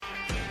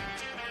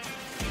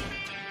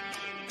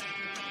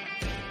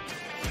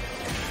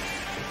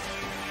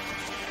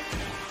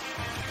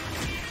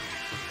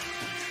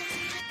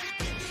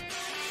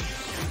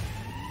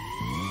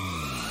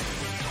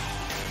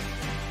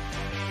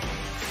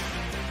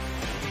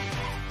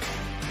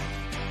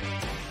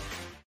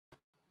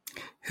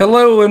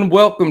Hello and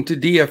welcome to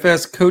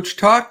DFS Coach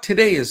Talk.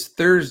 Today is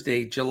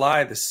Thursday,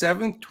 July the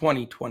 7th,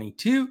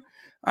 2022.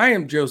 I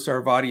am Joe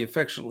Sarvati,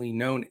 affectionately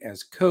known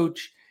as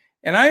Coach,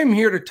 and I am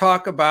here to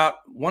talk about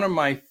one of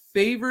my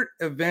favorite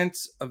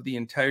events of the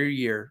entire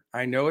year.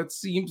 I know it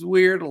seems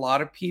weird. A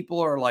lot of people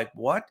are like,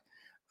 what?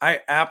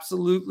 I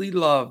absolutely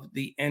love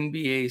the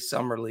NBA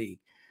Summer League.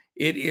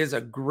 It is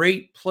a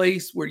great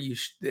place where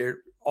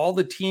all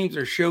the teams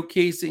are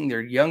showcasing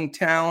their young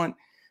talent,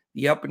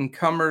 the up and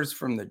comers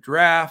from the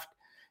draft.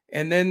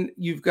 And then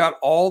you've got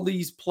all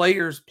these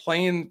players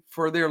playing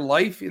for their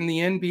life in the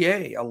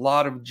NBA. A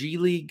lot of G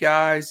League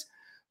guys,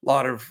 a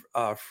lot of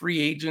free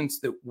agents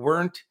that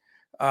weren't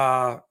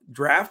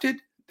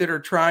drafted that are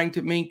trying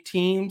to make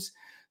teams.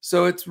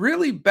 So it's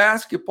really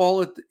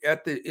basketball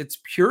at its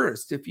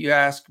purest, if you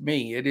ask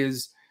me. It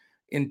is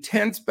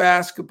intense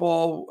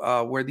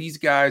basketball where these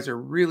guys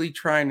are really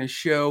trying to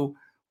show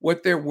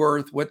what they're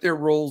worth, what their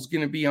role is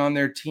going to be on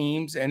their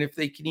teams, and if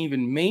they can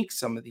even make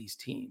some of these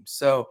teams.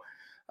 So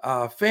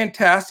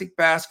fantastic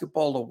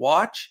basketball to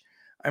watch.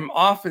 I'm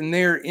often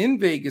there in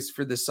Vegas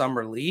for the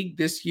Summer League.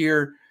 This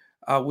year,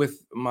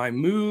 with my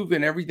move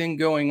and everything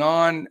going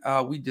on,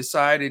 we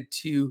decided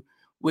to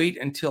wait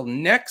until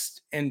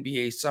next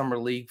NBA Summer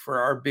League for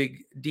our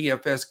big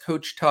DFS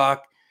Coach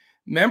Talk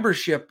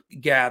membership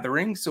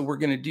gathering. So we're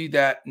going to do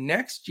that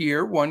next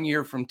year. 1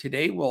 year from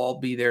today, we'll all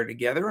be there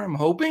together, I'm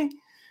hoping,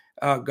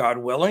 God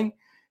willing.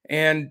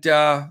 And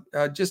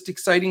just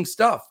exciting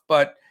stuff.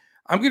 But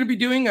I'm going to be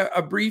doing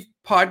a brief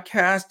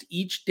podcast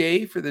each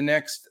day for the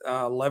next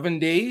 11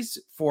 days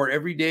for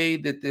every day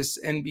that this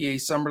NBA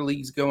Summer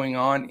League is going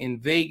on in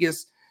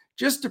Vegas,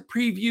 just to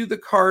preview the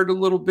card a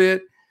little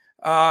bit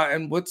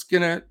and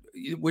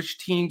which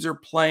teams are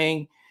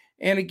playing.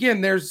 And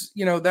again, that's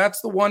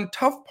the one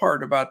tough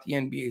part about the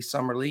NBA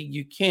Summer League.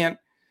 You can't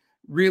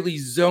really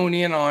zone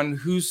in on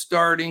who's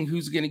starting,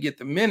 who's going to get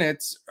the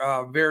minutes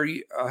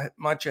very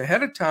much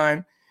ahead of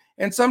time,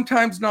 and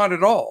sometimes not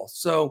at all.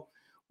 So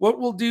what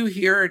we'll do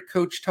here at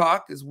Coach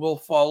Talk is we'll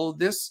follow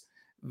this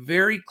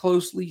very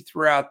closely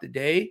throughout the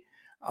day.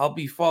 I'll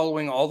be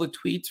following all the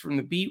tweets from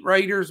the beat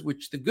writers,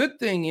 which the good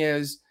thing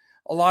is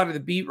a lot of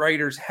the beat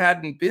writers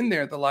hadn't been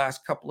there the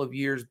last couple of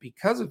years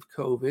because of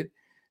COVID.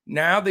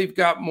 Now they've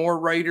got more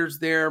writers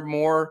there,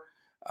 more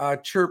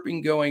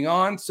chirping going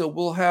on. So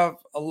we'll have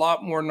a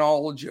lot more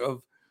knowledge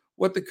of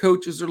what the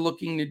coaches are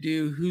looking to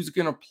do, who's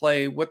going to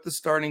play, what the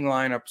starting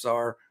lineups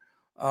are.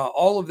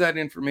 All of that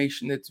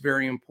information that's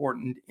very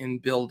important in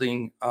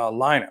building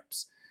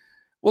lineups.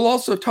 We'll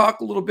also talk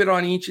a little bit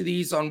on each of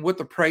these on what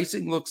the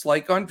pricing looks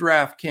like on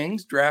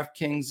DraftKings.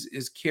 DraftKings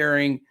is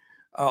carrying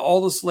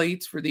all the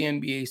slates for the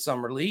NBA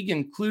Summer League,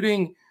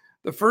 including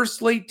the first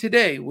slate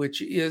today,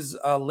 which is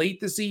late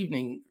this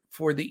evening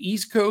for the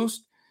East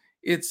Coast.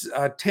 It's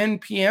 10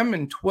 p.m.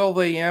 and 12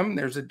 a.m.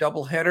 There's a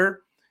doubleheader,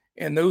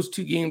 and those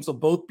two games will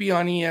both be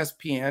on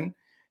ESPN.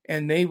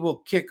 And they will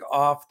kick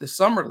off the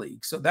Summer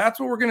League. So that's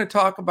what we're going to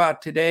talk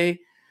about today.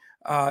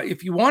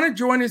 If you want to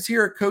join us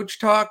here at Coach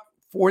Talk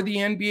for the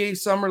NBA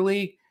Summer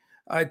League,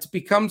 it's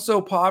become so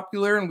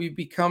popular and we've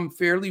become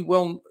fairly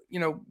well,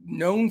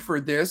 known for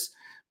this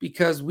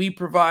because we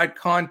provide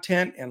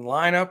content and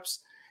lineups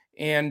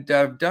and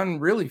done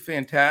really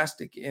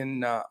fantastic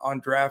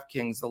on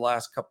DraftKings the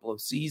last couple of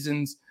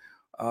seasons,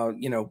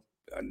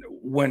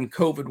 when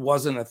COVID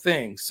wasn't a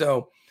thing.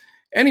 So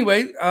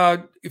anyway,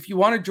 if you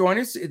want to join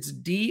us, it's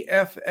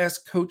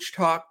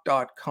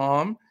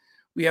dfscoachtalk.com.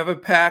 We have a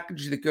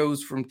package that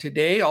goes from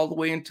today all the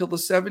way until the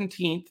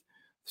 17th.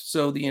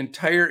 So the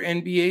entire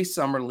NBA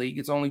Summer League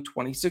is only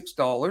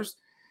 $26. If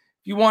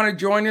you want to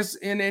join us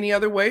in any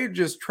other way,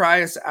 just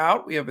try us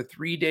out. We have a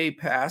 3-day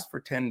pass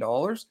for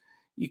 $10.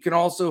 You can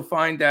also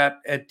find that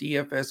at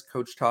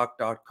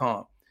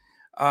dfscoachtalk.com.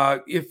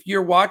 If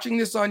you're watching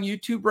this on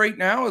YouTube right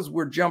now as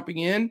we're jumping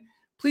in,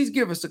 please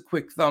give us a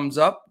quick thumbs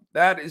up.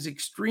 That is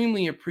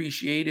extremely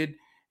appreciated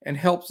and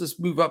helps us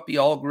move up the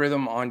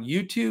algorithm on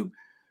YouTube.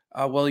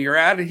 While you're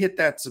at it, hit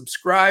that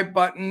subscribe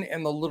button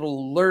and the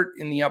little alert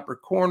in the upper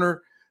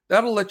corner.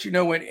 That'll let you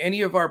know when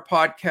any of our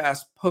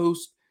podcasts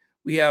post.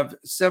 We have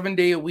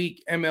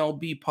 7-day-a-week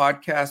MLB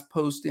podcast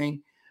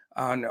posting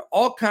on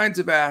all kinds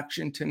of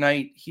action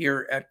tonight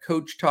here at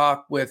Coach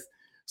Talk with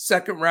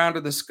second round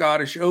of the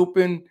Scottish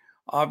Open,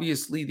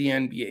 obviously the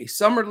NBA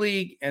Summer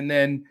League, and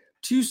then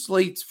 2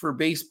 slates for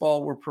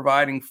baseball. We're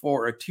providing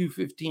for a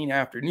 2:15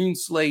 afternoon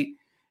slate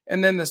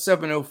and then the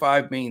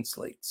 7:05 main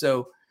slate.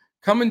 So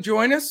come and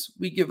join us.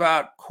 We give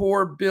out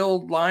core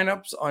build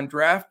lineups on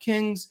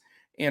DraftKings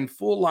and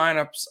full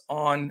lineups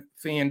on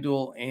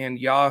FanDuel and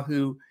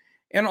Yahoo.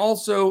 And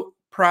also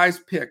prize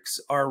picks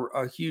are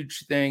a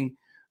huge thing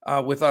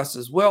with us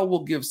as well.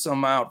 We'll give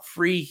some out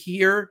free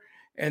here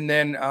and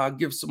then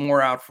give some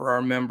more out for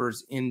our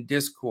members in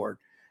Discord.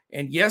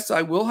 And yes,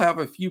 I will have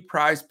a few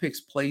prize picks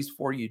placed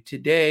for you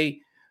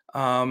today.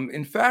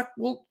 In fact,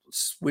 we'll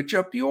switch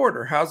up the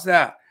order. How's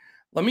that?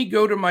 Let me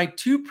go to my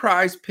 2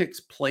 prize picks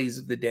plays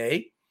of the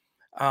day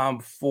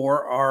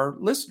for our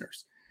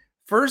listeners.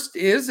 First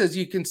is, as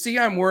you can see,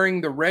 I'm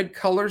wearing the red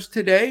colors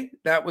today.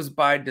 That was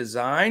by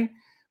design.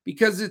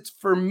 because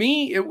for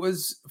me, it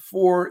was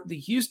for the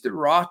Houston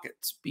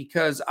Rockets,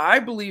 because I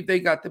believe they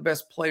got the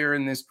best player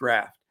in this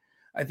draft.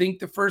 I think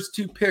the first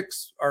two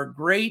picks are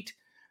great.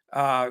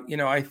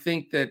 I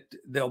think that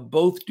they'll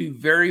both do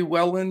very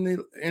well in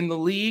the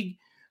league.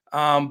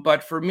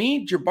 But for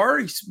me,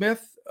 Jabari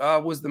Smith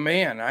was the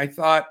man. I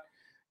thought,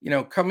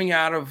 coming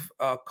out of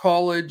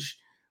college,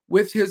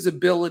 with his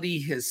ability,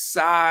 his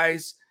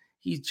size,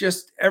 he's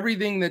just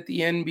everything that the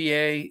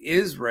NBA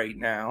is right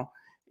now.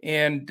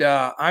 And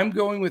I'm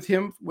going with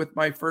him with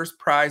my first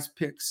prize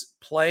picks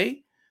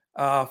play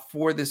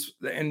for the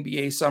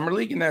NBA Summer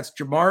League, and that's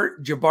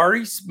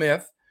Jabari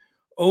Smith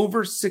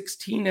over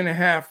 16 and a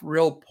half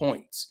real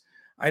points.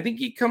 I think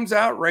he comes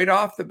out right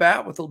off the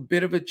bat with a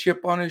bit of a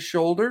chip on his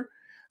shoulder.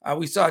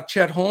 We saw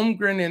Chet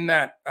Holmgren in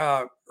that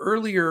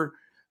earlier,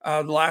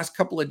 the last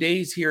couple of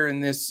days here in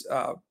this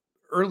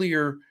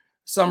earlier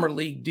Summer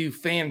League do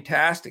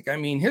fantastic. I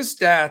mean, his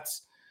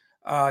stats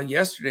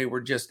yesterday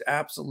were just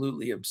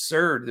absolutely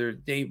absurd the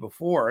day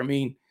before. I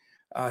mean,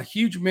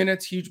 huge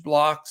minutes, huge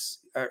blocks,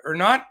 or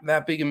not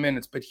that big of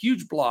minutes, but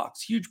huge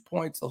blocks, huge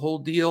points, the whole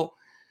deal.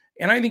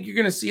 And I think you're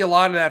going to see a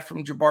lot of that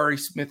from Jabari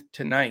Smith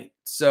tonight.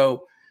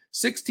 So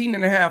 16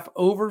 and a half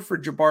over for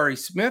Jabari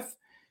Smith.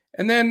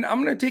 And then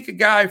I'm going to take a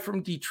guy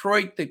from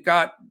Detroit that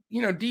got,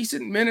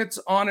 decent minutes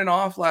on and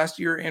off last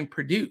year and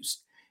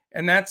produced.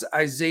 And that's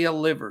Isaiah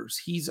Livers.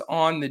 He's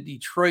on the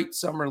Detroit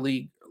Summer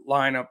League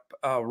lineup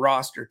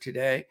roster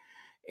today.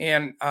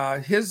 And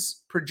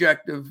his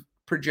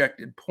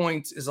projected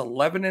points is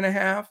 11 and a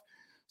half.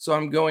 So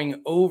I'm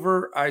going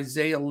over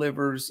Isaiah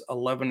Livers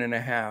 11 and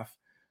a half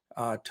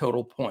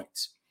total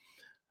points.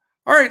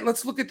 All right,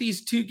 let's look at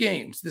these two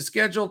games. The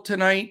schedule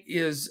tonight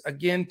is,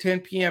 again, 10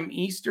 p.m.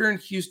 Eastern,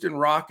 Houston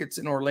Rockets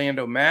and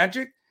Orlando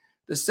Magic.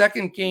 The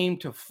second game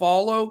to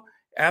follow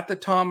at the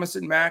Thomas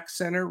and Mack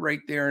Center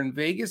right there in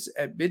Vegas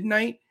at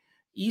midnight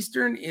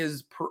Eastern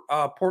is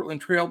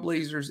Portland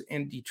Trailblazers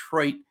and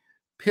Detroit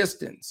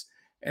Pistons.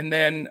 And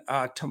then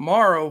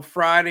tomorrow,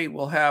 Friday,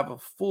 we'll have a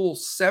full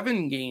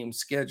 7-game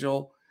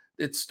schedule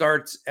that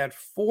starts at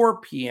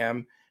 4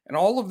 p.m., and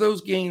all of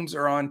those games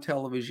are on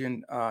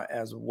television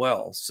as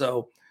well.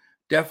 So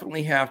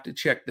definitely have to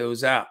check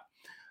those out.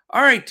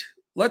 All right,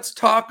 let's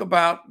talk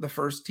about the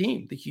first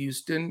team, the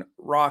Houston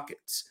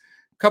Rockets.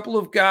 A couple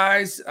of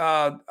guys.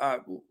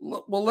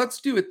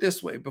 Let's do it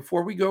this way.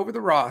 Before we go over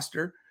the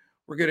roster,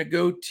 we're going to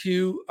go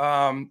to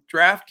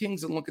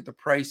DraftKings and look at the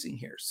pricing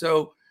here.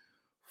 So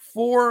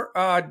for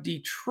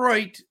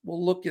Detroit,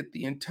 we'll look at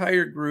the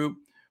entire group.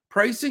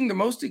 Pricing, the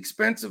most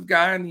expensive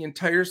guy on the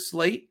entire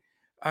slate,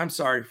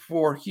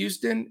 for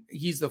Houston,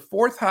 he's the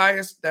fourth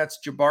highest. That's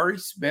Jabari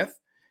Smith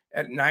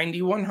at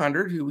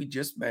 9,100, who we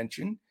just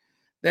mentioned.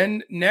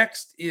 Then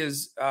next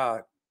is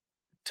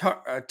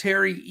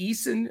Terry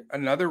Eason,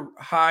 another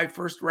high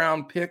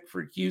first-round pick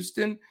for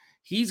Houston.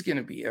 He's going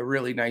to be a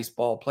really nice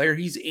ball player.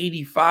 He's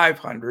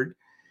 8,500.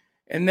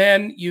 And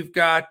then you've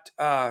got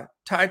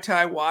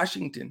Ty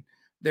Washington,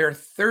 their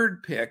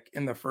third pick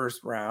in the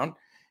first round.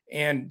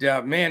 And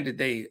man, did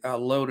they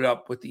load it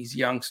up with these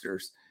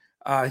youngsters.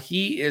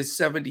 He is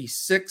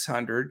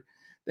 7,600.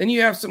 Then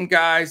you have some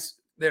guys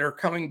that are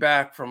coming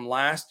back from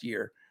last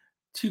year.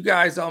 Two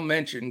guys I'll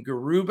mention,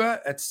 Garuba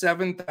at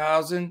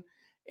 7,000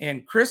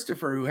 and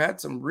Christopher, who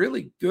had some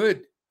really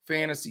good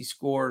fantasy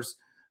scores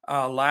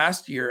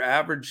last year,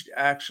 averaged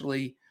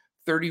actually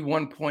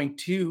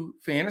 31.2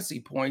 fantasy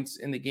points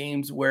in the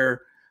games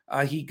where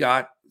he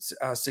got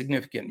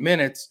significant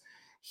minutes.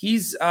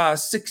 He's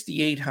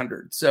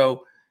 6,800.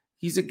 So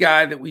he's a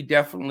guy that we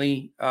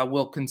definitely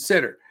will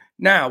consider.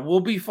 Now, we'll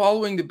be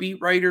following the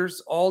beat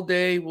writers all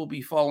day. We'll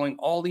be following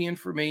all the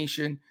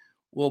information.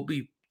 We'll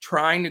be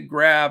trying to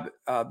grab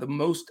the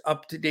most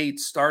up-to-date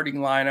starting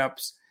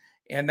lineups,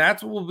 and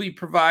that's what we'll be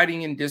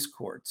providing in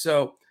Discord.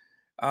 So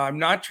I'm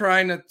not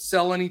trying to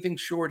sell anything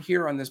short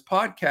here on this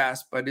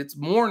podcast, but it's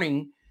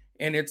morning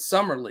and it's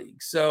Summer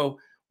League. So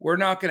we're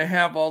not going to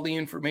have all the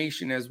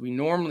information as we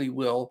normally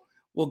will.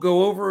 We'll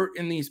go over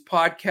in these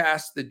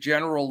podcasts the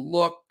general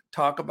look,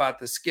 talk about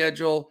the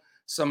schedule,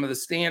 some of the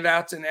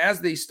standouts, and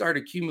as they start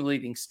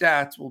accumulating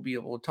stats, we'll be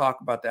able to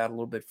talk about that a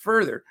little bit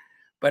further.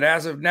 But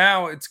as of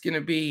now, it's going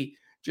to be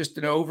just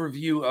an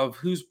overview of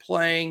who's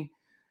playing,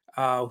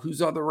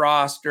 who's on the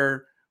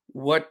roster,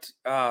 what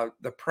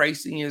the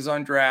pricing is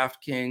on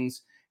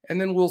DraftKings,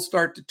 and then we'll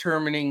start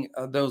determining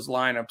those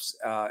lineups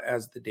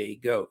as the day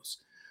goes.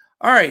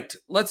 All right,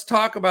 let's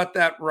talk about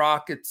that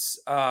Rockets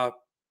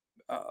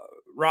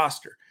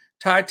roster.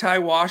 Ty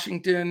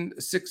Washington,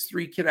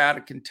 6'3" kid out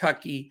of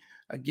Kentucky.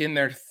 Again,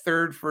 their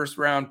third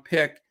first-round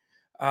pick.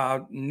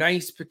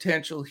 Nice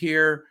potential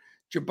here.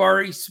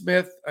 Jabari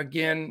Smith,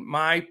 again,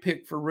 my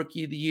pick for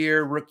Rookie of the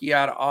Year, rookie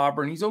out of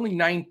Auburn. He's only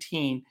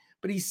 19,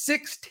 but he's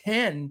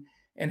 6'10",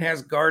 and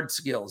has guard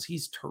skills.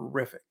 He's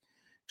terrific.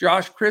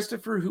 Josh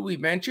Christopher, who we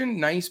mentioned,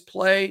 nice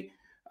play.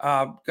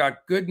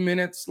 Got good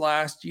minutes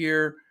last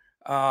year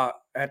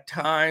at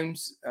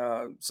times.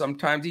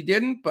 Sometimes he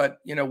didn't, but,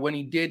 when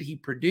he did, he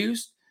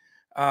produced.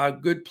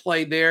 Good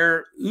play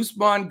there.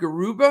 Usman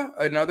Garuba,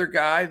 another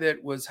guy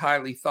that was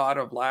highly thought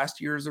of last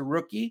year as a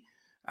rookie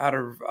out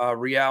of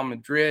Real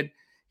Madrid.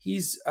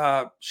 He's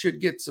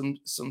should get some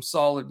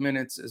solid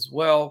minutes as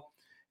well.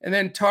 And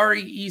then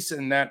Tari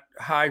Eason, that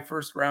high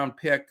first round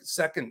pick,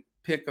 second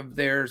pick of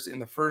theirs in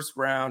the first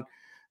round.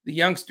 The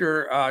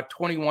youngster,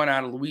 21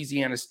 out of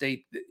Louisiana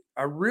State,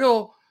 a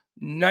real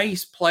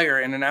nice player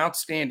and an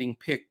outstanding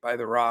pick by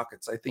the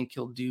Rockets. I think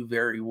he'll do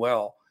very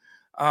well.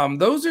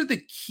 Those are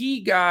the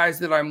key guys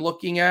that I'm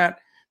looking at.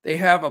 They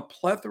have a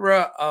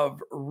plethora of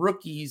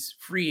rookies,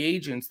 free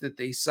agents that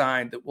they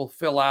signed that will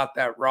fill out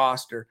that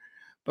roster.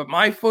 But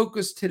my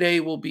focus today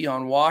will be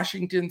on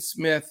Washington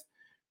Smith,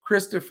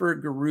 Christopher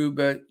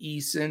Garuba,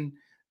 Eason.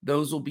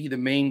 Those will be the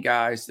main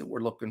guys that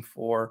we're looking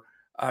for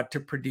to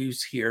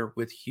produce here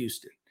with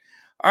Houston.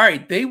 All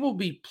right, they will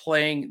be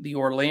playing the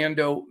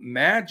Orlando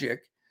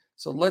Magic.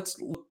 So let's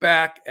look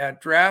back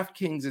at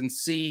DraftKings and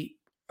see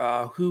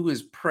who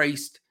is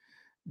priced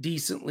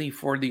decently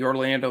for the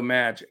Orlando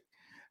Magic.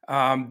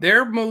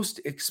 Their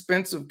most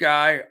expensive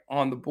guy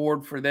on the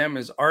board for them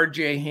is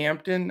RJ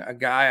Hampton, a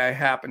guy I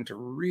happen to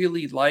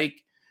really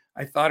like.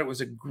 I thought it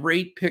was a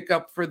great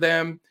pickup for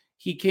them.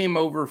 He came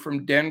over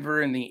from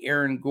Denver in the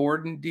Aaron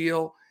Gordon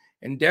deal,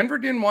 and Denver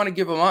didn't want to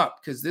give him up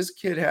because this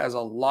kid has a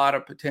lot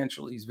of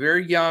potential. He's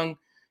very young. I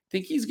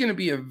think he's going to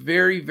be a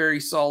very, very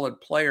solid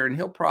player, and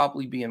he'll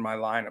probably be in my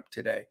lineup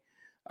today.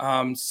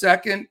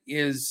 Second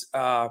is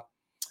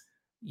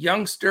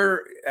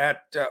youngster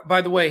at,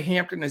 by the way,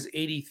 Hampton is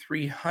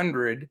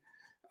 8,300.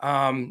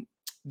 The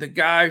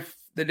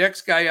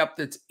next guy up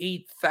that's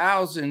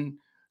 8,000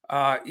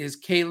 is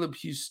Caleb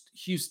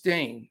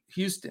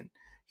Houston.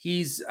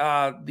 He's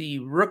the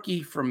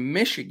rookie from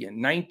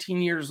Michigan,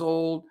 19 years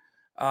old.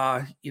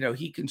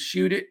 He can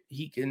shoot it.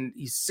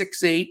 He's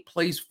 6'8",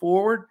 plays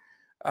forward.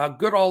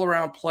 Good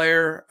all-around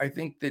player. I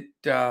think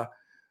that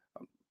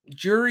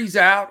jury's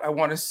out. I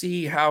want to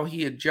see how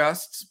he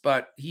adjusts,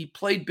 but he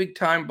played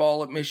big-time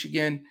ball at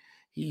Michigan.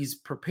 He's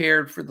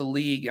prepared for the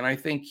league, and I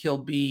think he'll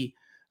be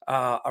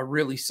a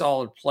really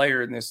solid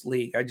player in this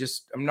league.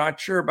 I'm not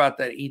sure about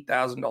that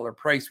 $8,000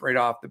 price right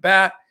off the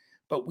bat,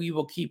 but we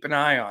will keep an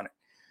eye on it.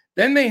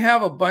 Then they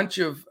have a bunch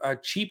of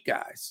cheap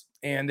guys,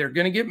 and they're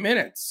going to get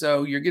minutes.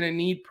 So you're going to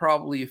need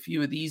probably a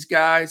few of these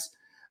guys.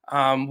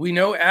 We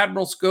know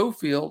Admiral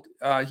Schofield.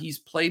 He's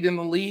played in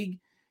the league.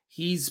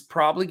 He's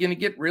probably going to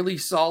get really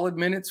solid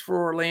minutes for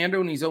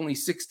Orlando, and he's only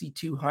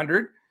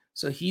 6,200.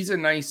 So he's a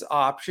nice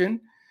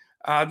option.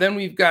 Then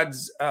we've got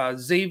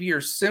Xavier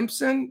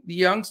Simpson, the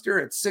youngster,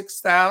 at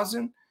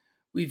 6,000.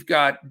 We've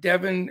got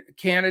Devin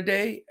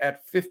Canady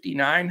at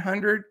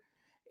 5,900.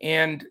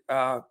 And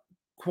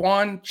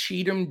Quan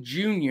Cheatham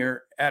Jr.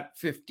 at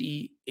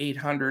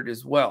 5,800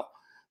 as well.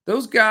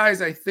 Those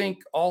guys, I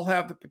think, all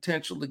have the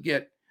potential to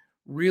get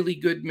really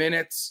good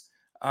minutes.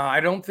 I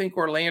don't think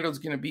Orlando's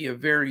going to be a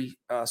very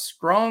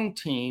strong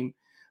team,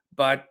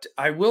 but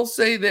I will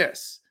say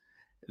this.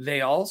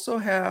 They also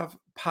have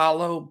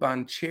Paolo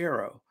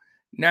Banchero.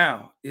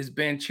 Now, is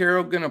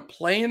Banchero going to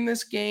play in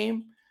this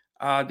game?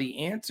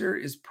 The answer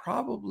is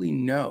probably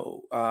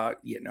no.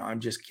 I'm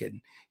just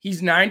kidding.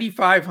 He's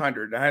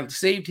 9,500. I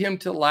saved him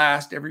till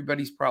last.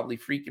 Everybody's probably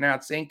freaking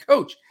out saying,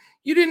 Coach,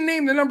 you didn't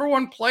name the number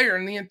one player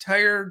in the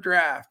entire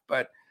draft,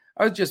 but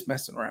I was just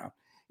messing around.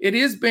 It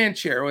is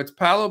Banchero. It's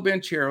Paolo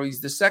Banchero. He's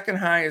the second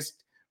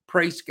highest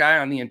priced guy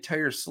on the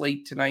entire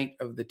slate tonight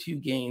of the two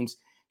games.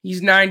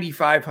 He's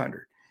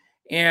 9,500.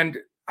 And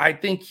I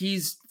think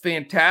he's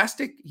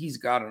fantastic. He's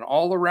got an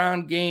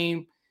all-around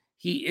game.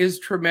 He is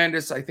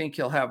tremendous. I think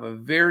he'll have a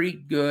very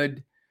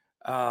good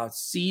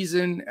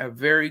season, a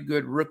very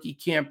good rookie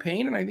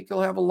campaign, and I think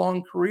he'll have a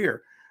long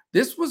career.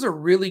 This was a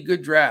really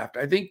good draft.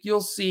 I think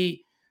you'll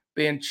see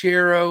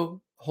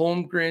Banchero,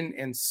 Holmgren,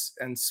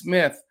 and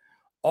Smith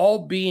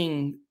all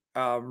being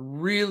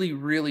really,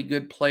 really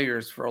good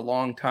players for a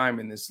long time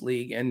in this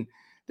league. And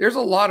there's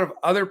a lot of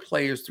other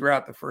players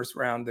throughout the first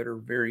round that are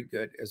very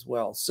good as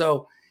well.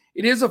 So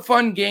it is a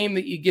fun game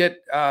that you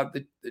get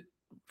the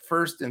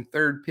first and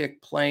third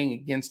pick playing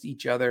against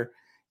each other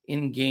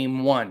in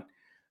game one.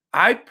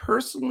 I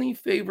personally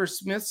favor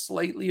Smith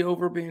slightly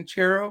over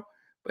Banchero,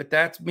 but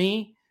that's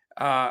me.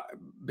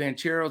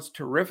 Banchero's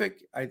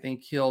terrific. I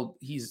think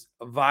he's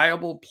a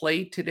viable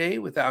play today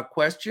without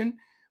question,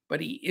 but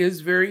he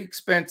is very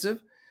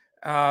expensive.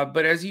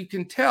 But as you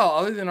can tell,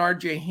 other than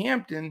RJ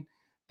Hampton,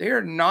 they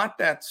are not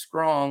that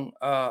strong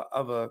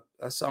of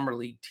a summer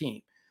league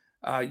team.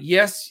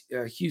 Yes,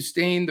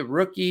 Houston, the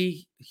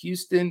rookie,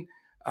 Houston,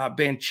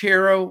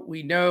 Banchero,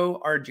 we know.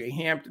 RJ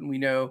Hampton, we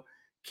know.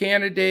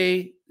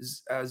 Canady,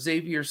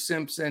 Xavier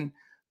Simpson,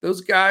 those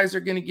guys are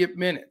going to get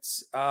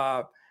minutes.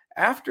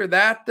 After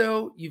that,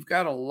 though, you've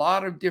got a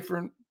lot of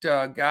different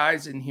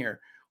guys in here.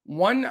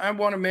 One I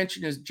want to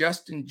mention is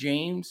Justin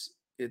James.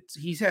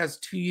 He has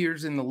 2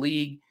 years in the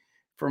league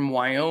from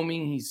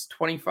Wyoming. He's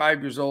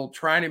 25 years old,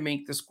 trying to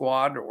make the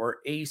squad or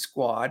a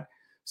squad.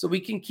 So we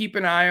can keep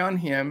an eye on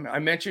him. I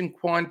mentioned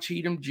Quan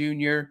Cheatham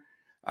Jr.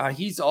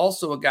 He's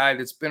also a guy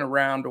that's been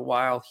around a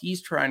while.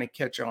 He's trying to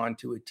catch on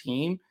to a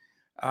team.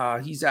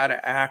 He's out of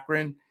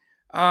Akron.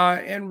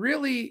 And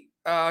really,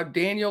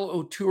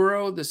 Daniel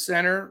Oturo, the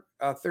center,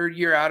 third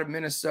year out of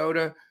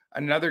Minnesota,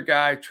 another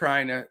guy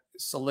trying to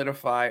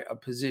solidify a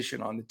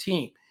position on the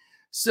team.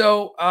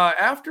 So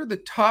after the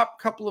top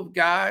couple of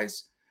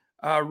guys,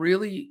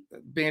 really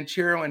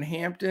Banchero and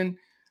Hampton,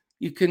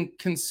 you can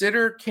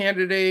consider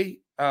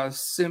candidate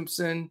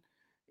Simpson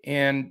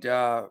and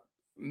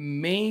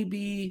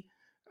maybe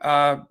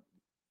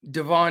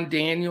Devon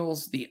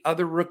Daniels, the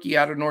other rookie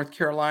out of North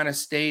Carolina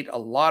State. A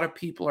lot of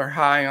people are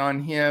high on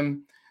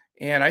him,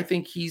 and I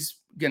think he's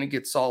going to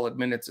get solid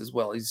minutes as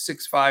well. He's a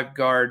 6'5"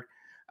 guard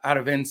out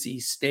of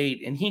NC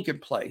State, and he can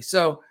play.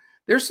 So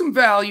there's some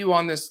value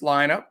on this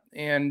lineup,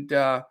 and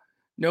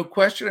no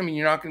question. I mean,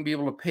 you're not going to be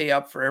able to pay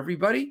up for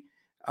everybody,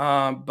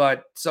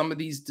 but some of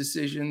these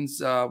decisions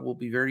will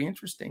be very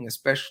interesting,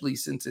 especially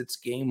since it's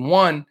game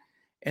one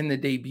and the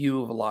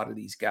debut of a lot of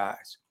these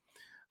guys.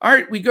 All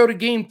right, we go to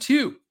game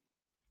two.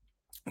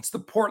 It's the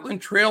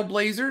Portland Trail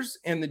Blazers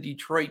and the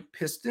Detroit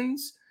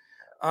Pistons.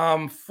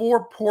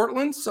 For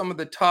Portland, some of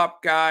the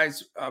top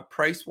guys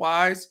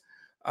price-wise,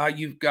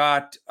 you've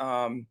got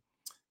Mr.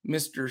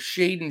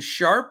 Shaedon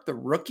Sharpe, the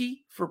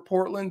rookie for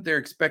Portland. They're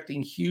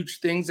expecting huge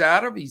things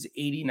out of. He's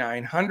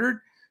 8,900.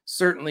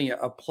 Certainly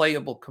a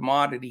playable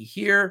commodity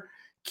here.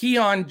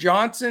 Keon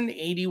Johnson,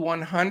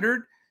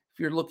 8,100. If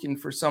you're looking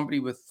for somebody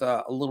with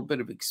a little bit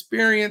of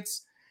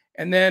experience.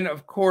 And then,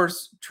 of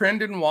course,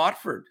 Trendon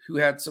Watford, who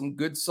had some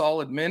good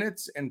solid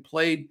minutes and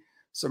played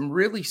some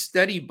really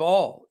steady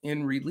ball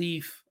in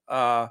relief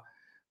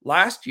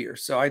last year.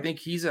 So I think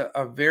he's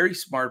a very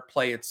smart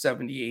play at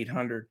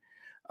 7,800.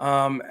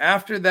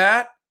 After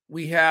that,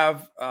 we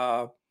have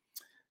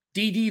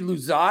Didi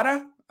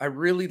Louzada. I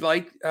really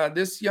like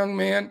this young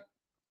man.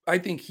 I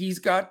think he's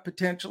got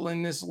potential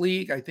in this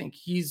league. I think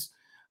he's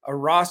a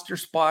roster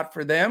spot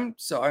for them.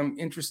 So I'm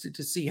interested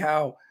to see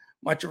how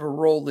much of a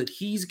role that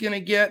he's going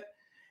to get.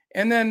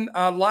 And then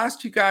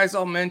last two guys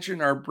I'll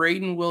mention are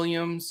Braden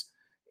Williams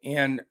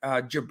and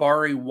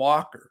Jabari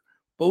Walker,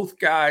 both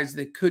guys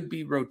that could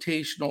be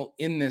rotational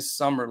in this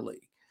summer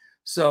league.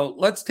 So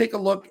let's take a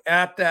look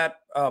at that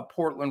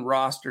Portland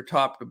roster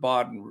top to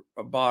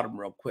bottom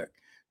real quick.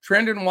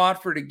 Trendon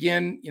Watford,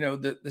 again, you know,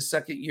 the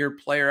second-year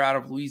player out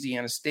of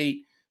Louisiana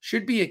State,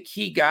 should be a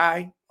key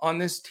guy on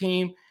this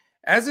team,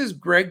 as is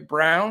Greg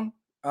Brown,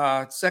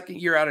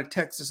 second year out of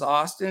Texas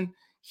Austin.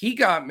 He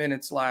got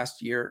minutes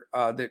last year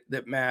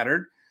that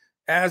mattered,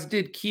 as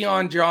did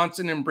Keon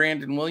Johnson and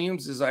Brandon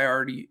Williams, as I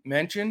already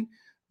mentioned.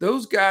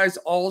 Those guys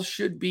all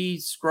should be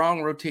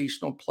strong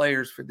rotational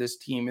players for this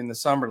team in the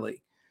summer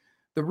league.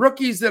 The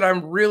rookies that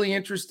I'm really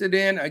interested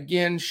in,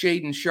 again,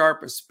 Shaedon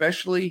Sharpe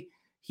especially.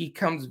 He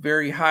comes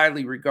very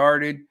highly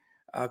regarded,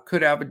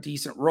 could have a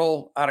decent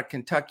role out of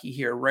Kentucky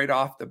here right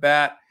off the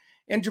bat.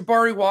 And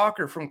Jabari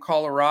Walker from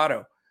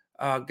Colorado.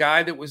 A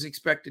guy that was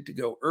expected to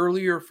go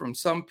earlier from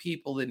some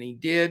people than he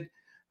did.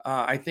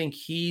 I think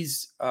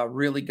he's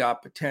really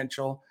got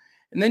potential.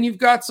 And then you've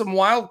got some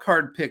wild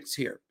card picks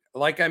here.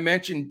 Like I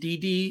mentioned,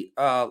 Didi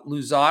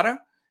Louzada.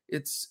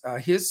 It's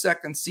his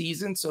second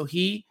season, so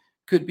he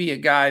could be a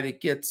guy that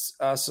gets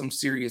some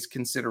serious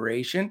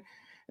consideration.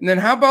 And then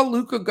how about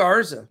Luka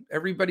Garza?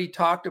 Everybody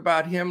talked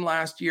about him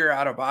last year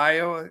out of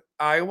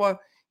Iowa.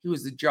 He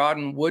was the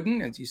John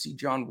Wooden, as you see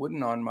John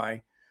Wooden on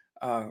my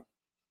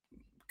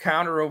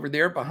counter over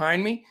there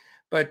behind me,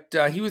 but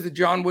he was the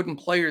John Wooden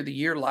Player of the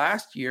Year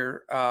last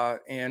year,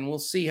 and we'll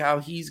see how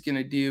he's going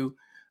to do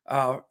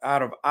out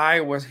of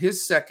Iowa,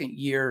 his second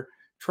year,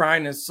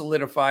 trying to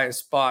solidify a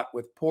spot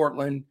with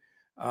Portland,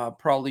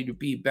 probably to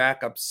be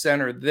backup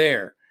center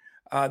there.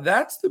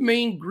 That's the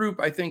main group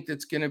I think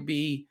that's going to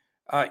be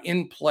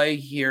in play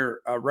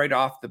here right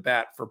off the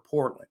bat for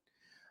Portland.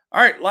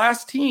 All right,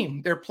 last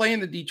team. They're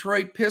playing the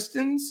Detroit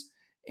Pistons,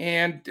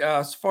 and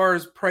as far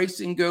as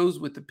pricing goes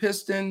with the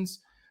Pistons,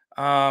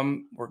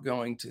 we're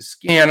going to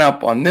scan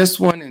up on this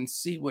one and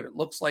see what it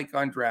looks like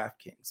on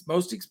DraftKings.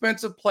 Most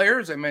expensive player,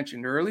 as I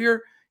mentioned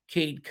earlier,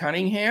 Cade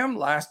Cunningham,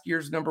 last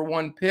year's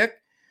 #1 pick.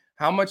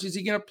 How much is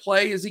he going to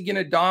play? Is he going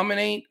to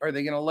dominate? Are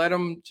they going to let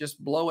him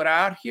just blow it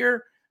out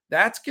here?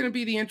 That's going to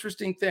be the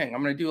interesting thing.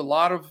 I'm going to do a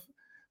lot of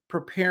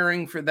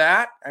preparing for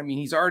that. I mean,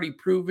 he's already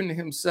proven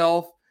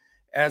himself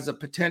as a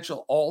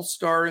potential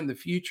all-star in the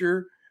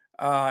future.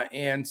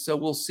 And so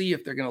we'll see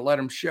if they're going to let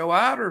him show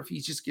out or if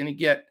he's just going to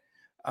get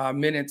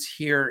minutes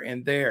here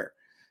and there.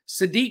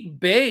 Saddiq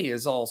Bey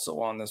is also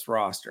on this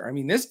roster. I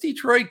mean, this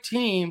Detroit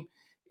team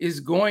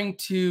is going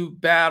to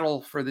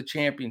battle for the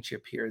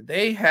championship here.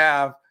 They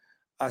have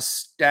a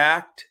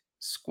stacked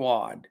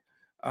squad.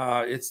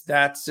 It's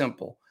that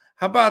simple.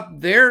 How about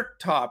their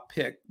top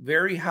pick?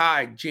 Very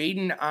high,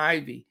 Jaden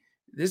Ivey.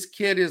 This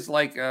kid is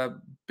like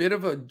a bit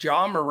of a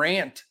Ja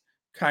Morant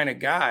kind of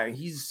guy.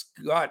 He's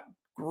got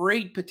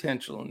great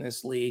potential in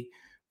this league.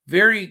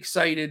 Very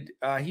excited.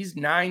 He's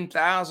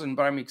 9,000,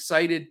 but I'm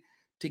excited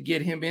to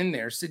get him in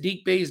there.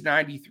 Saddiq Bey is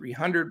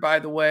 9,300, by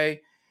the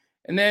way.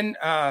 And then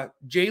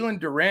Jalen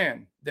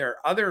Duren, their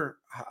other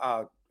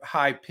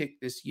high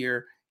pick this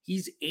year,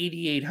 he's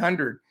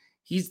 8,800.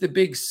 He's the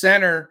big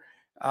center.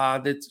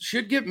 that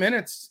should get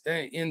minutes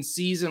in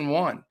season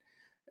one.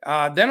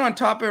 Then on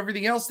top of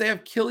everything else, they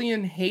have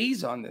Killian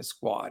Hayes on this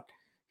squad.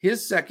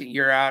 His second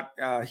year out,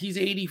 he's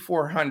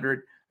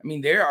 8,400. I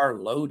mean, they are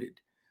loaded.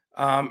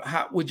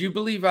 Would you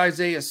believe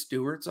Isaiah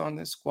Stewart's on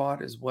this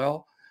squad as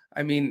well?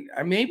 I mean,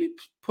 I maybe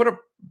put a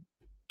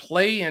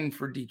play in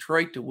for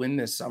Detroit to win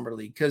this summer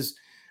league, because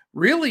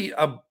really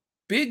a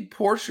big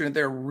portion of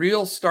their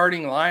real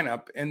starting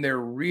lineup and their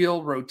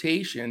real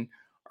rotation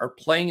are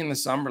playing in the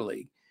summer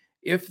league.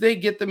 If they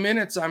get the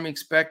minutes I'm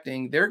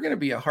expecting, they're going to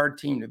be a hard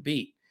team to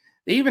beat.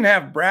 They even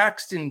have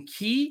Braxton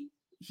Key.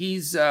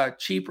 He's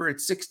cheaper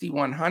at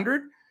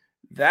 6,100.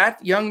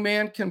 That young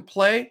man can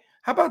play.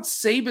 How about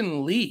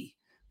Saben Lee,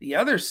 the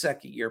other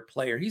second-year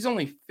player? He's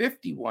only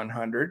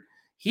 5,100.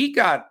 He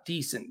got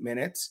decent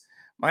minutes.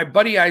 My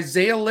buddy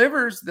Isaiah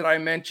Livers that I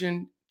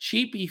mentioned,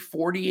 cheapy,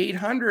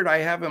 4,800. I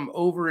have him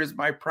over as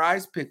my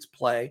prize picks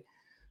play.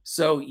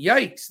 So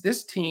yikes,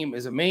 this team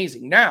is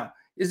amazing. Now,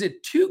 is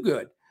it too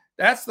good?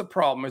 That's the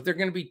problem. Is there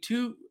going to be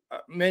too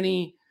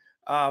many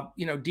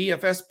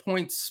DFS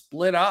points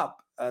split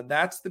up?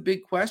 That's the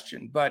big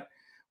question. But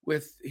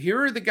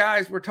here are the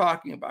guys we're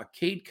talking about.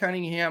 Cade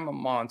Cunningham, a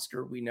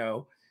monster, we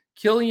know.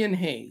 Killian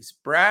Hayes,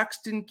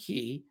 Braxton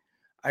Key,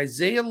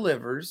 Isaiah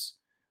Livers,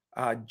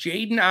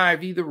 Jaden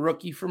Ivey, the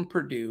rookie from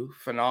Purdue,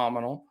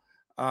 phenomenal.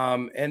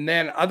 And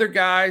then other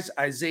guys,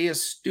 Isaiah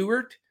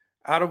Stewart,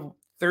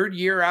 third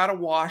year out of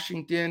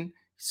Washington,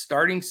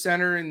 starting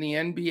center in the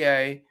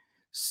NBA.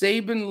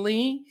 Saben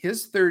Lee,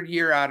 his third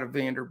year out of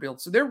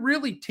Vanderbilt. So they're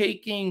really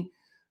taking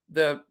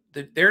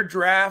their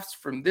drafts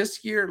from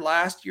this year,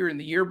 last year, and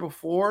the year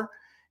before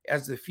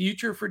as the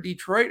future for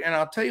Detroit. And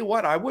I'll tell you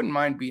what, I wouldn't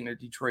mind being a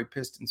Detroit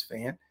Pistons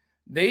fan.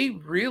 They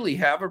really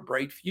have a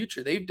bright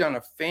future. They've done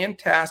a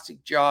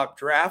fantastic job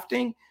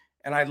drafting,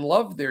 and I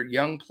love their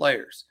young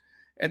players.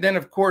 And then,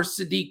 of course,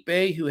 Saddiq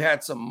Bey, who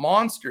had some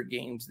monster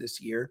games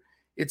this year.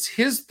 It's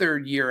his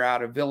third year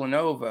out of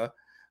Villanova.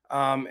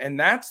 And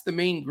that's the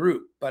main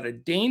group, but a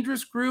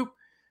dangerous group,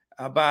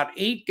 about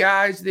 8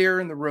 guys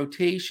there in the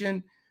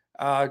rotation.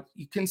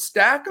 You can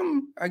stack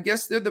them. I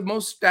guess they're the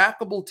most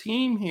stackable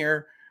team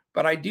here,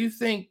 but I do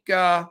think,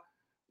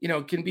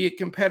 it can be a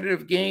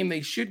competitive game.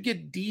 They should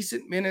get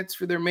decent minutes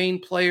for their main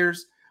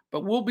players,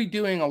 but we'll be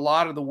doing a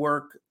lot of the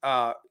work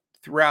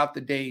throughout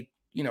the day,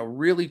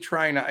 really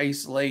trying to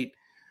isolate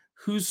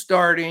who's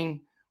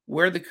starting,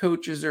 where the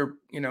coaches are,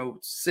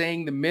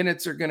 saying the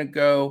minutes are going to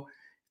go.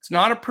 It's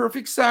not a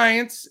perfect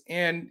science,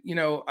 and,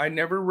 I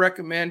never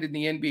recommend in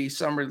the NBA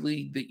Summer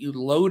League that you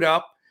load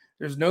up.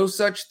 There's no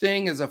such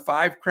thing as a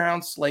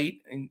 5-crown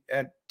slate. And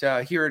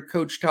here at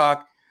Coach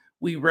Talk,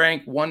 we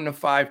rank 1 to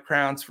 5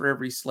 crowns for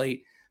every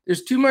slate.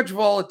 There's too much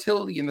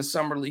volatility in the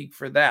Summer League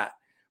for that.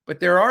 But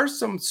there are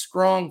some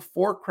strong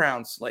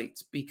 4-crown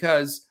slates,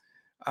 because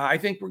I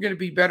think we're going to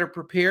be better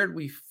prepared.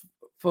 We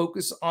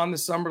focus on the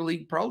Summer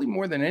League probably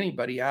more than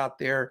anybody out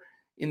there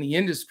in the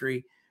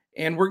industry.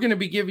 And we're going to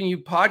be giving you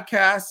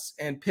podcasts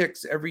and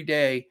picks every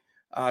day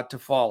to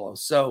follow.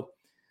 So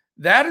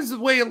that is the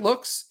way it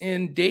looks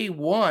in day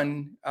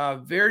one.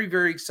 Very,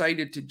 very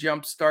excited to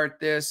jumpstart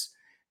this.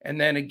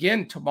 And then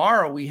again,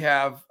 tomorrow we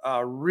have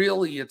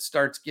it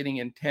starts getting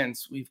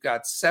intense. We've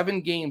got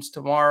 7 games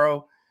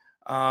tomorrow,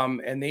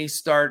 and they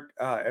start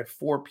at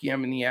 4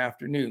 p.m. in the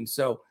afternoon.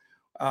 So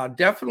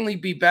definitely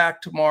be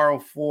back tomorrow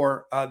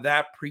for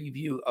that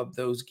preview of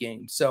those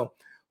games. So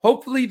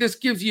hopefully this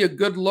gives you a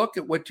good look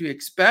at what to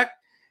expect.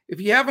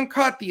 If you haven't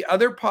caught the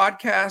other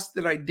podcast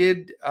that I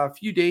did a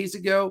few days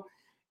ago,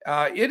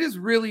 it is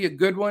really a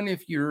good one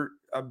if you're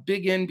a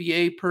big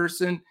NBA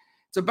person.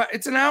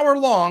 It's an hour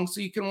long,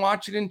 so you can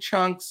watch it in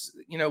chunks.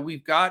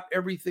 We've got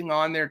everything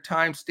on there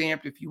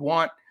time-stamped if you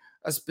want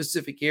a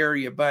specific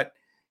area, but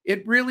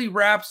it really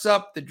wraps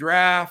up the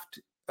draft,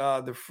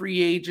 the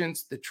free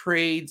agents, the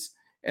trades,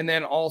 and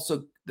then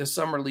also the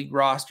Summer League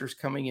rosters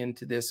coming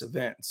into this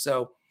event.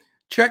 So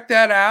check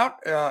that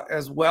out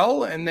as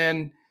well. And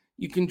then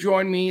you can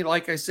join me,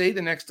 like I say,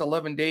 the next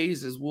 11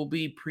 days as we'll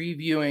be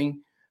previewing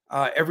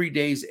every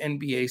day's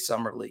NBA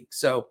Summer League.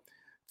 So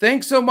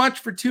thanks so much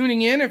for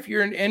tuning in. If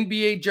you're an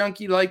NBA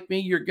junkie like me,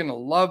 you're going to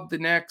love the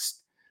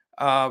next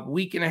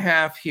week and a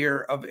half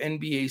here of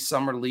NBA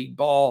Summer League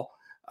ball.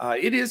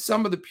 It is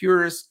some of the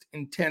purest,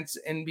 intense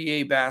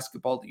NBA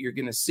basketball that you're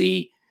going to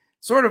see.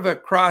 Sort of a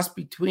cross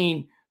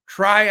between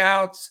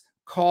tryouts,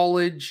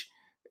 college,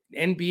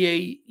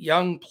 NBA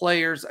young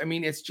players. I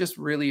mean, it's just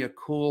really a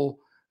cool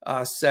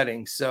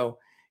setting. So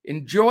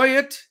enjoy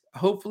it.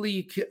 Hopefully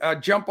you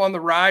jump on the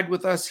ride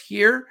with us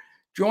here.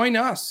 Join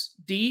us,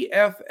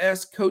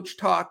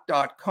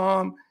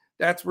 dfscoachtalk.com.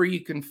 That's where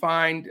you can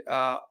find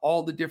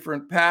all the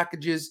different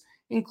packages,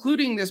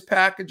 including this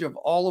package of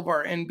all of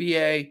our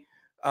NBA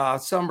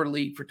Summer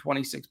League for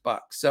 $26.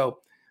 So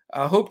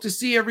hope to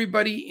see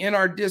everybody in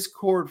our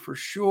Discord for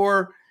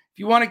sure. If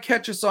you want to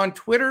catch us on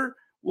Twitter,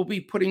 we'll be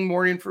putting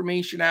more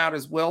information out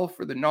as well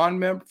for the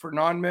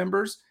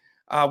non-members.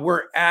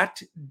 We're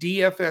at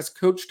DFS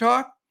Coach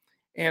Talk,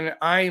 and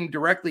I am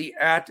directly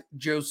at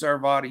Joe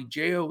Sarvadi,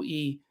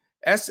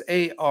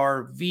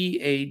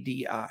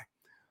 JoeSarvadi.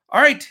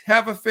 All right,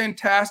 have a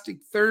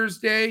fantastic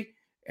Thursday,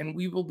 and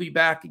we will be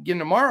back again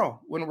tomorrow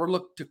when we're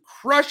looking to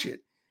crush it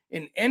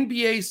in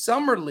NBA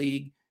Summer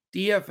League,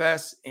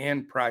 DFS,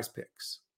 and Prize Picks.